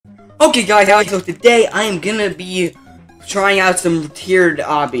Okay guys, so today I am gonna be trying out some tiered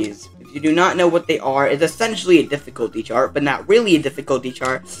obbies. If you do not know what they are, it's essentially a difficulty chart, but not really a difficulty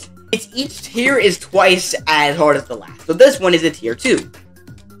chart. Each tier is twice as hard as the last. So this one is a tier 2.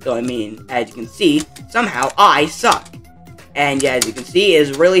 So I mean, as you can see, somehow I suck. And yeah, as you can see,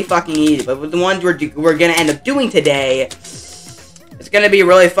 it's really fucking easy. But with the ones we're gonna end up doing today, it's gonna be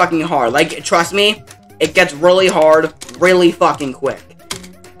really fucking hard. Like, trust me, it gets really hard, really fucking quick.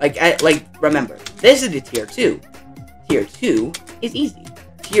 Remember, this is a tier 2. Tier 2 is easy.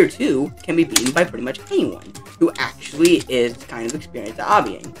 Tier 2 can be beaten by pretty much anyone who actually is kind of experienced at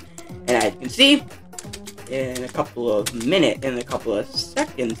obbying. And as you can see, in a couple of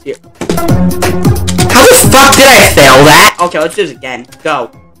seconds here. How the fuck did I fail that? Okay, let's do this again. Go.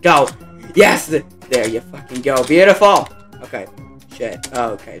 Yes! There you fucking go. Beautiful. Okay. Shit.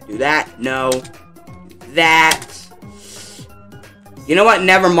 Okay, do that. No. That. You know what?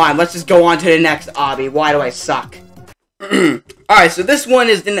 Never mind. Let's just go on to the next obby. Why do I suck? Alright, so this one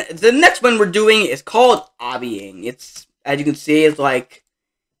is the next one we're doing is called obbying. It's, as you can see, it's like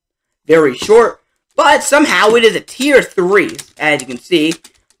very short, but somehow it is a tier 3, as you can see,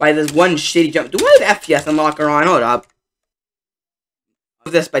 by this one shitty jump. Do I have FPS unlocker on? Hold up.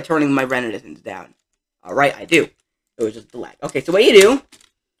 This by turning my render distance down. Alright, I do. It was just the lag. Okay, so what you do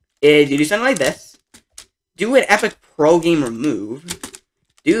is you do something like this. Do an epic pro gamer move.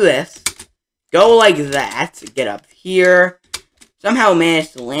 Do this. Go like that. Get up here. Somehow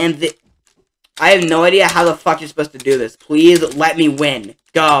manage to land it. I have no idea how the fuck you're supposed to do this. Please let me win.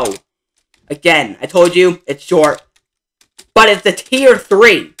 Go. Again, I told you, it's short. But it's a tier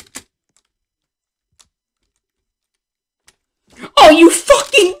 3. Oh, you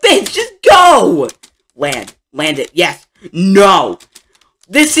fucking bitch! Just go! Land. Land it. Yes. No.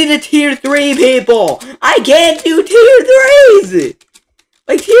 This is a tier 3, people! I can't do tier 3s!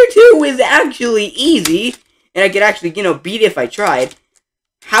 Like, tier 2 is actually easy, and I could actually, beat it if I tried.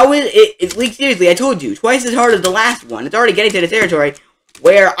 How is it, like, seriously, I told you, twice as hard as the last one. It's already getting to the territory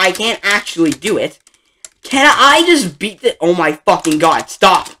where I can't actually do it. Can I just beat this? Oh my fucking god,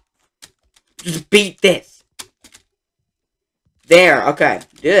 stop! Just beat this. There, okay.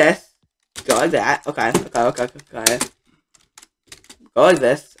 Do this. Go like that. Okay. Go like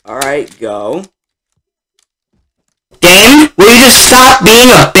this. Alright, go. Game, will you just stop being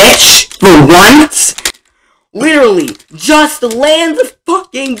a bitch for once? Literally, just land the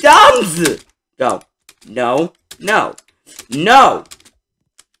fucking guns! Go. No.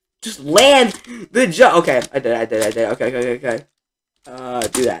 Just land the jump. Okay, I did. Okay.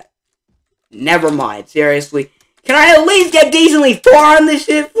 Do that. Never mind, seriously. Can I at least get decently far on this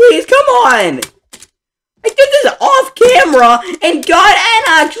shit, please? Come on! I did this off camera and got and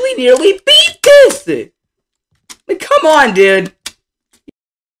actually nearly beat this! Like, come on, dude.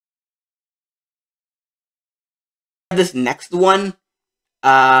 This next one,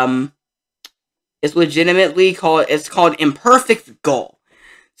 is legitimately called Imperfect Goal.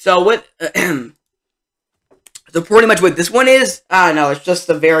 So what, so pretty much what this one is, I don't know, it's just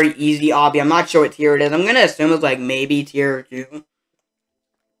a very easy obby. I'm not sure what tier it is. I'm gonna assume it's like maybe tier 2.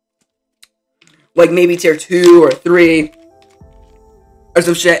 Like maybe tier 2 or 3 or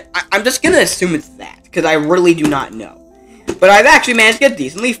some shit. I'm just gonna assume it's that, because I really do not know. But I've actually managed to get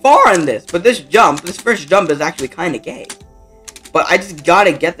decently far on this. But this first jump is actually kind of gay. But I just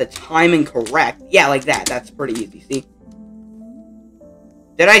gotta get the timing correct. Yeah, like that. That's pretty easy, see?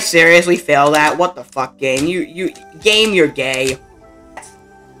 Did I seriously fail that? What the fuck, game? Game, you're gay.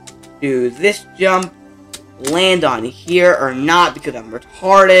 Do this jump land on here or not because I'm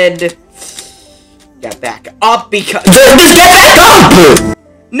retarded? Get back up because... Just get back up!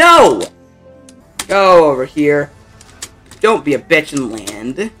 No! Go over here. Don't be a bitch and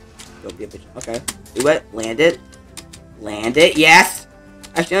land. Don't be a bitch. Okay. Do it. Land it. Land it. Yes!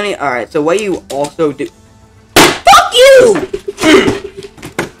 Actually, alright, so what you also do... Fuck you!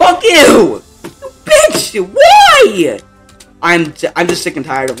 Fuck you! You bitch! Why? I'm just sick and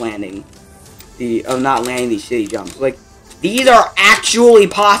tired of not landing these shitty jumps. Like, these are actually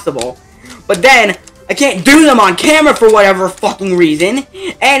possible, but then I can't do them on camera for whatever fucking reason,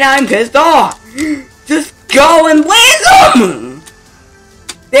 and I'm pissed off. Just go and land them!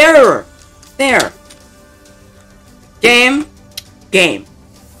 There! Game.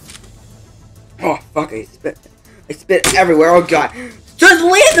 Oh, fuck, I spit everywhere, oh god. Just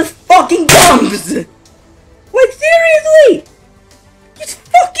land the fucking jumps! Like, seriously! Just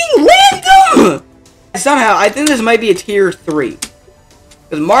fucking land them! Somehow, I think this might be a tier 3.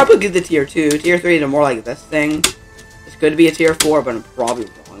 Because Marble gives a tier 2, tier 3 is more like this thing. This could be a tier 4, but I'm probably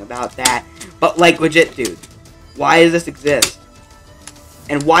wrong about that. But, like, legit, dude. Why does this exist?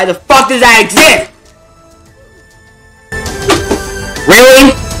 And why the fuck does that exist?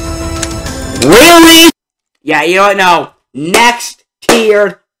 Really? Really? Yeah, you know what? No. Next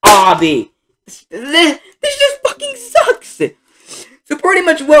tiered obby. This just fucking sucks. So pretty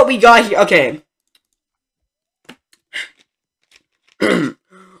much what we got here. Okay.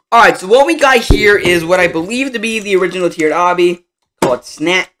 Alright, so what we got here is what I believe to be the original tiered obby, called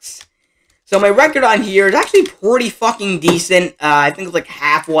Snacks. So my record on here is actually pretty fucking decent. I think it's like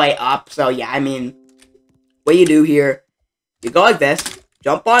halfway up. So yeah, I mean, what you do here, you go like this,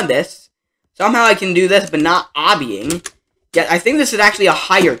 jump on this. Somehow I can do this, but not obbying. Yeah, I think this is actually a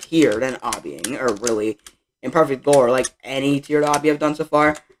higher tier than obbying, or really, in perfect gore, like any tiered obby I've done so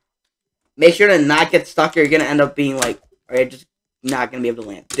far. Make sure to not get stuck, or you're gonna end up being like, alright, just not gonna be able to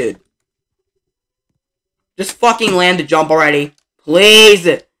land. Dude. Just fucking land the jump already. Please!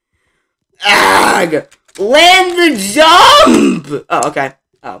 Ugh! Land the jump! Oh, okay.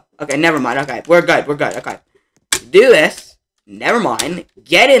 Oh, okay, never mind. Okay, we're good, okay. Do this. Never mind.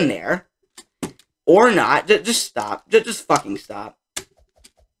 Get in there. Or not. Just stop. Just fucking stop.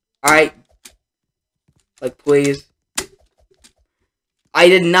 Alright. Like, please. I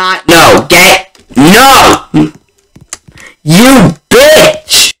did not. No! No! You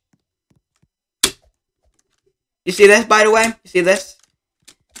bitch! You see this, by the way? You see this?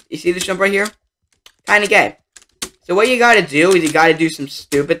 You see this jump right here? Kinda gay. So what you gotta do is you gotta do some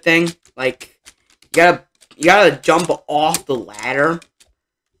stupid thing. Like, you gotta jump off the ladder.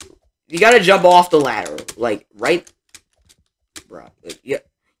 You gotta jump off the ladder. Like, right? Bro.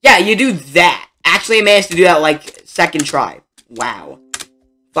 Yeah, you do that. Actually, I managed to do that, like, second try. Wow.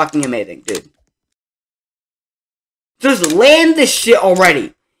 Fucking amazing, dude. Just land this shit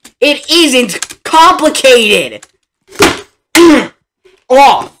already. It isn't complicated.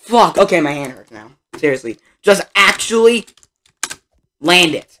 Oh, fuck. Okay, my hand hurts now. Seriously. Just actually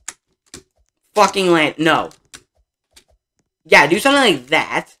land it. Fucking land. No. Yeah, do something like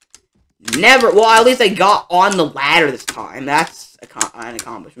that. Never. Well, at least I got on the ladder this time. That's an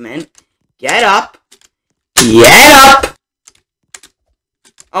accomplishment. Get up. Get up.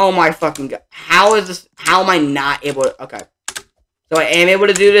 Oh my fucking god. How is this? How am I not able to? Okay. So I am able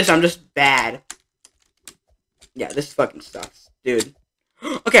to do this. I'm just bad. Yeah, this fucking sucks. Dude.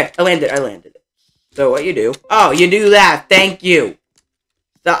 Okay, I landed it. So what you do? Oh, you do that. Thank you.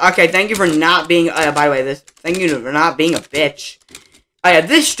 So, okay, thank you for not being, by the way, thank you for not being a bitch. Oh yeah,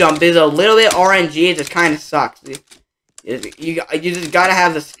 this jump is a little bit RNG, it just kind of sucks. You just gotta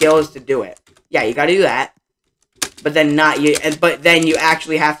have the skills to do it. Yeah, you gotta do that. But then but then you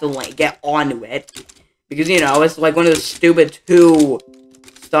actually have to, like, get onto it. Because, you know, it's like one of those stupid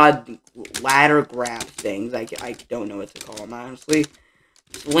two-stud ladder grab things. I don't know what to call them, honestly.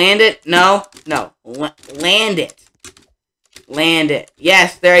 Just land it. No. Land it. Land it.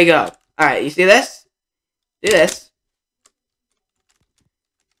 Yes, there you go. Alright, you see this? Do this.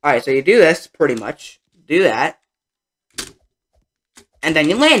 Alright, so you do this, pretty much. Do that. And then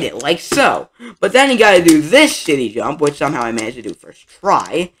you land it, like so. But then you gotta do this shitty jump, which somehow I managed to do first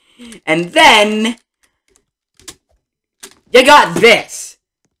try. And then you got this.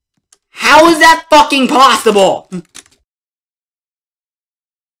 How is that fucking possible?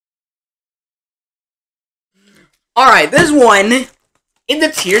 Alright, this one is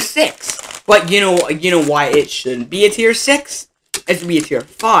a tier 6. But you know why it shouldn't be a tier 6? It should be a tier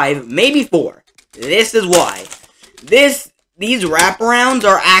 5, maybe 4. This is why. These wraparounds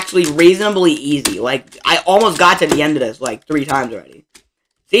are actually reasonably easy. Like, I almost got to the end of this, like, 3 times already.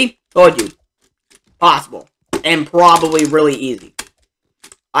 See? Told you. Possible. And probably really easy.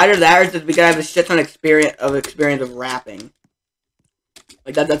 Either that, or just because I have a shit ton of experience of rapping.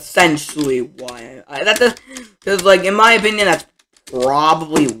 Like, that's essentially why. Because, like, in my opinion, that's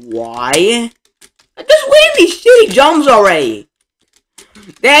probably why. I just landed these shitty jumps already.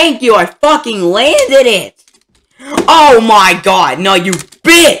 Thank you, I fucking landed it. Oh my god, no, you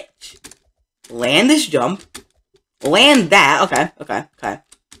bitch. Land this jump. Land that. Okay.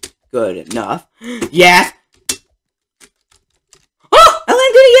 Good enough. Yes. Oh, I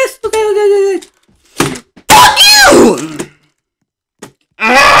landed it, yes. Okay. Fuck you!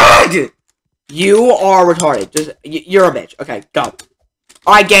 Ugh! You are retarded. You're a bitch. Okay, go.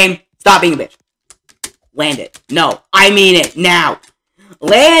 Alright, game. Stop being a bitch. Land it. No, I mean it. Now.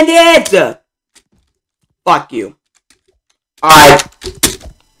 Land it! Fuck you. Alright.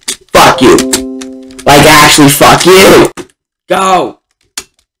 Fuck you. Like, actually, fuck you. Go.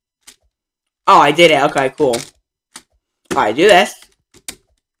 Oh, I did it. Okay, cool. Alright, do this.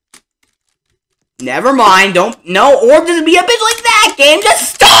 Never mind. Don't. No, or just be a bitch like that, game.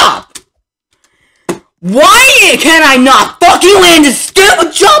 Just stop. Why can I not fucking land this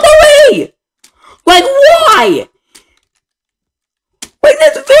stupid jump already? Like, why? Like,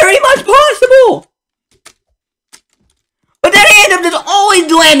 that's very much possible. But then I end up just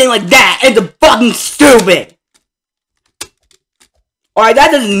always landing like that. It's fucking stupid. Alright,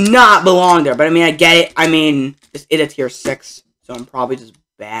 that does not belong there. But I mean, I get it. I mean, it's a tier 6. So I'm probably just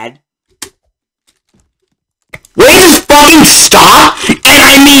bad. Will you just fucking stop? And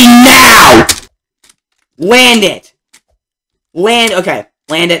I mean now! Land it. Land, okay.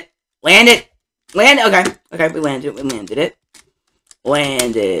 Land it. Land it. Land, okay. Okay, we landed it. We landed it.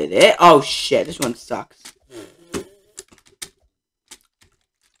 Landed it. Oh shit, this one sucks.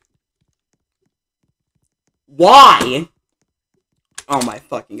 Why? Oh my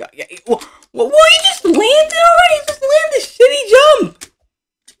fucking god. Well, you just landed already? Just land the shitty jump.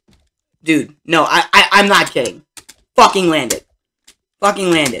 Dude, no, I'm not kidding. Fucking land it. Fucking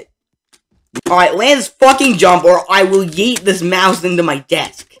land it. Alright, land this fucking jump or I will yeet this mouse into my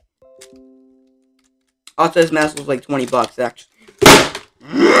desk. Also, this mouse was like 20 bucks, actually.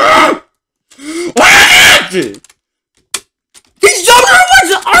 These jumps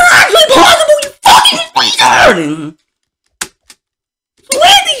are actually possible, you fucking retard!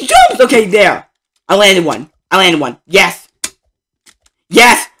 Land these jumps! Okay, there. I landed one. I landed one. Yes.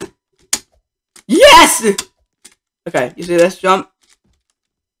 Yes! Yes! Okay, you see this jump?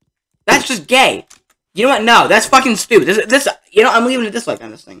 That's just gay. You know what? No, that's fucking stupid. This, you know, I'm leaving a dislike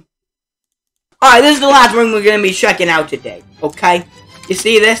on this thing. Alright, this is the last one we're gonna be checking out today. Okay? You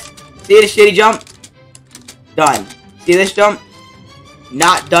see this? See this shitty jump? Done. See this jump?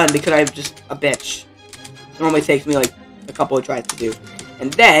 Not done because I'm just a bitch. It normally takes me like a couple of tries to do.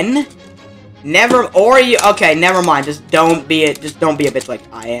 And then okay, never mind. Just don't be a bitch like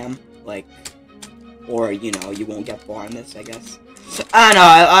I am. Like, or you know, you won't get far in this, I guess. I know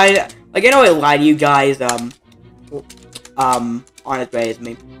I lied to you guys, honest way is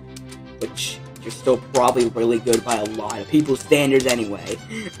me, which you're still probably really good by a lot of people's standards anyway,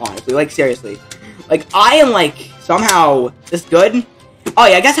 honestly, like, seriously. Like, I am, like, somehow this good. Oh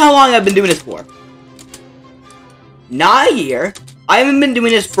yeah, guess how long I've been doing this for? Not a year. I haven't been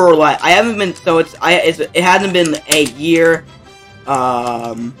doing this for, like, it hasn't been a year,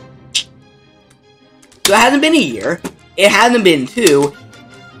 so it hasn't been a year. It hasn't been 2.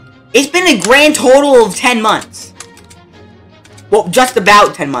 It's been a grand total of 10 months. Well, just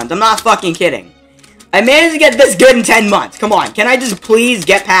about 10 months. I'm not fucking kidding. I managed to get this good in 10 months. Come on. Can I just please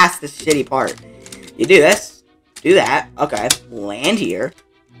get past this shitty part? You do this. Do that. Okay. Land here.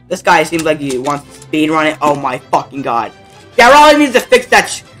 This guy seems like he wants to speedrun it. Oh my fucking god. Yeah, Roblox needs to fix that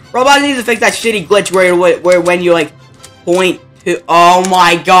shitty glitch where when you, like, point to... Oh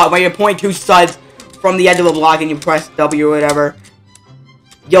my god. When you point 2 studs from the edge of the block and you press W or whatever,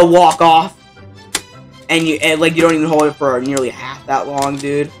 you'll walk off, and like you don't even hold it for nearly half that long,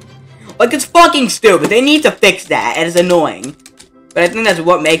 dude. Like, it's fucking stupid. They need to fix that, and it's annoying. But I think that's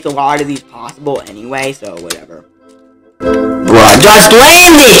what makes a lot of these possible anyway, so whatever. Bro, just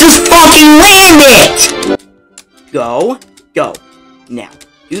land it! Just fucking land it! Go. Go. Now,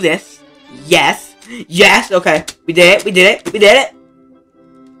 do this. Yes. Yes, okay. We did it. We did it. We did it.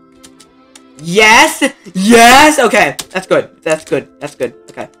 Yes! Yes! Okay. That's good. That's good. That's good.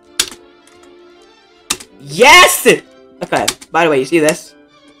 Okay. Yes! Okay. By the way, you see this?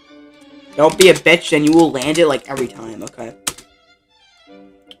 Don't be a bitch and you will land it like every time, okay?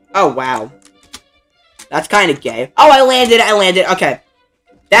 Oh, wow. That's kind of gay. Oh, I landed. Okay.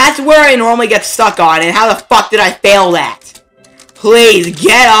 That's where I normally get stuck on, and how the fuck did I fail that? Please,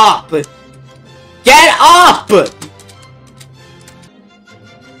 get up! Get up!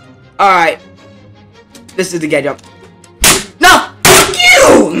 Alright. This is the get jump. No! Fuck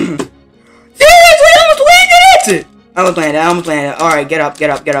you! Seriously, I almost landed it! I almost landed. Alright, get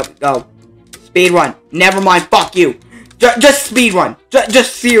up, go. Speed run. Never mind, fuck you. Just speed run.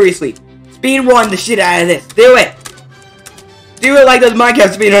 Just seriously. Speed run the shit out of this. Do it! Do it like those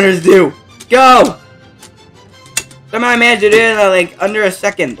Minecraft speedrunners do. Go! Somehow I managed to do it in like under a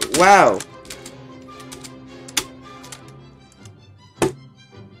second. Wow.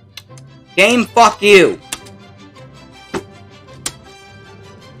 Game, fuck you.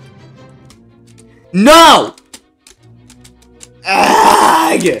 No!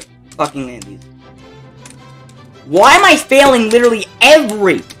 Ugh! Fucking land these. Why am I failing literally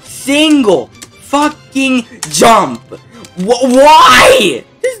every single fucking jump? Why?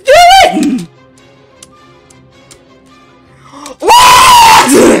 Just do it!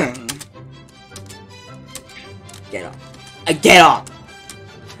 What? Get up. Get up.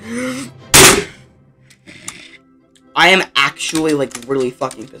 I am actually, like, really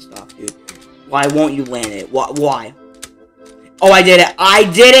fucking pissed off, dude. Why won't you land it? Why? Oh, I did it. I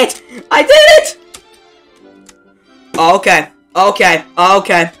did it. I did it. Okay. Okay.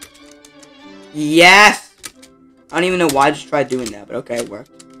 Okay. Yes. I don't even know why I just tried doing that, but okay, it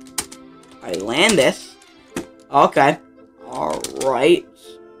worked. I land this. Okay. Alright.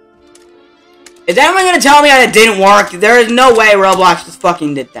 Is anyone gonna tell me that it didn't work? There is no way Roblox just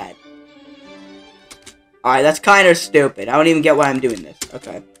fucking did that. Alright, that's kind of stupid. I don't even get why I'm doing this.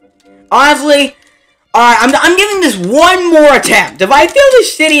 Okay. Honestly, alright, I'm giving this one more attempt. If I fail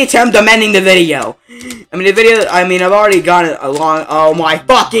this shitty attempt, I'm ending the video. I've already got it along. Oh my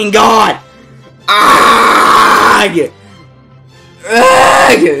fucking god! Ugh!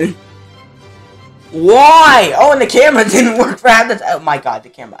 Ugh! Why? Oh, and the camera didn't work for half the time. Oh my god, the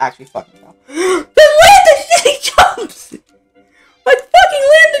camera actually fucking fell. Then land the shitty jumps! I fucking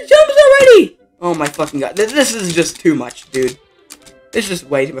landed jumps already! Oh my fucking god. This is just too much, dude. This is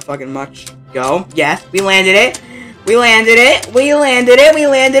just way too fucking much. Go. Yes, we landed it. We landed it. We landed it. We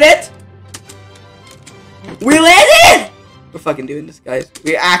landed it. We landed it! We're fucking doing this, guys.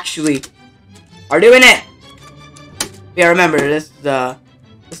 We actually are doing it. Yeah, remember, this is the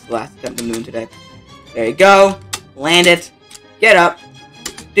last attempt I'm doing today. There you go. Land it. Get up.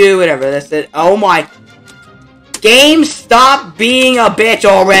 Do whatever. That's it. Oh my. Game, stop being a bitch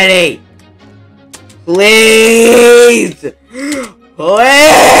already. Please.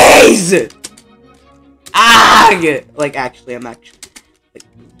 Please. Ah. Like, actually,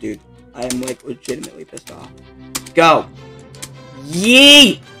 dude, I am, like, legitimately pissed off. Go.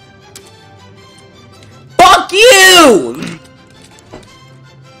 Yee. Fuck you.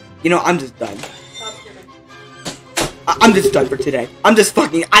 You know, I'm just done. I'm just done for today. I'm just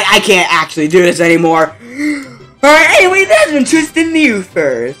fucking. I can't actually do this anymore. Alright, anyway, that's been Tristan You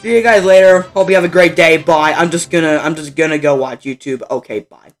First. See you guys later. Hope you have a great day. Bye. I'm just gonna go watch YouTube. Okay,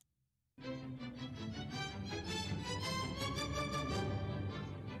 bye.